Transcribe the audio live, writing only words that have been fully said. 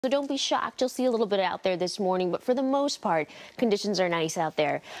So don't be shocked. You'll see a little bit out there this morning, but for the most part, conditions are nice out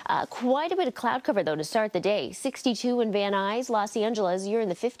there. Quite a bit of cloud cover, though, to start the day. 62 in Van Nuys, Los Angeles. You're in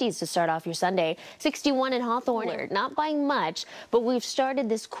the 50s to start off your Sunday. 61 in Hawthorne. Not by much, but we've started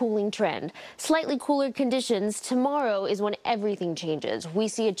this cooling trend. Slightly cooler conditions. Tomorrow is when everything changes. We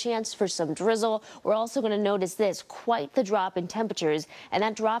see a chance for some drizzle. We're also going to notice this, quite the drop in temperatures, and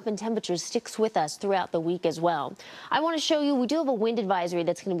that drop in temperatures sticks with us throughout the week as well. I want to show you, we do have a wind advisory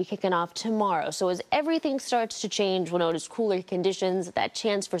that's going to be kicking off tomorrow. So as everything starts to change, we'll notice cooler conditions, that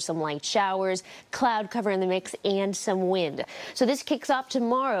chance for some light showers, cloud cover in the mix, and some wind. So this kicks off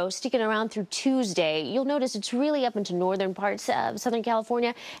tomorrow, sticking around through Tuesday. You'll notice it's really up into northern parts of Southern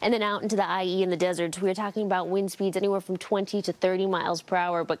California and then out into the IE and the deserts. We are talking about wind speeds anywhere from 20 to 30 miles per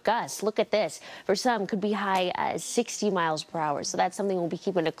hour. But gusts, look at this. For some, could be high as 60 miles per hour. So that's something we'll be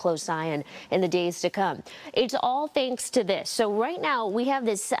keeping a close eye on in the days to come. It's all thanks to this. So right now, we have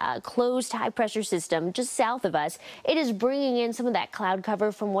this closed high pressure system just south of us. It is bringing in some of that cloud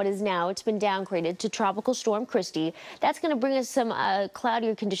cover from what is now, it's been downgraded to Tropical Storm Christy. That's going to bring us some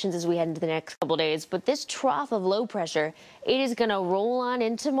cloudier conditions as we head into the next couple days. But this trough of low pressure, it is going to roll on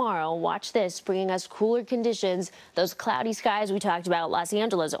in tomorrow. Watch this, bringing us cooler conditions. Those cloudy skies we talked about, Los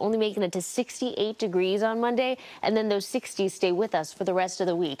Angeles only making it to 68 degrees on Monday, and then those 60s stay with us for the rest of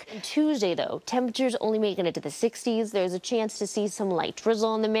the week. And Tuesday, though, temperatures only making it to the 60s. There's a chance to see some light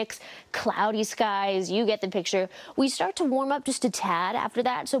drizzle in the mix, cloudy skies, you get the picture. We start to warm up just a tad after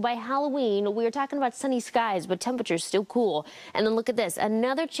that. So by Halloween, we are talking about sunny skies, but temperatures still cool. And then look at this,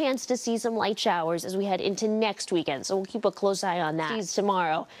 another chance to see some light showers as we head into next weekend. So we'll keep a close eye on that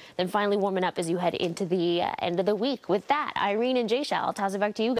tomorrow. Then finally warming up as you head into the end of the week. With that, Irene and Jay, I'll toss it back to you guys.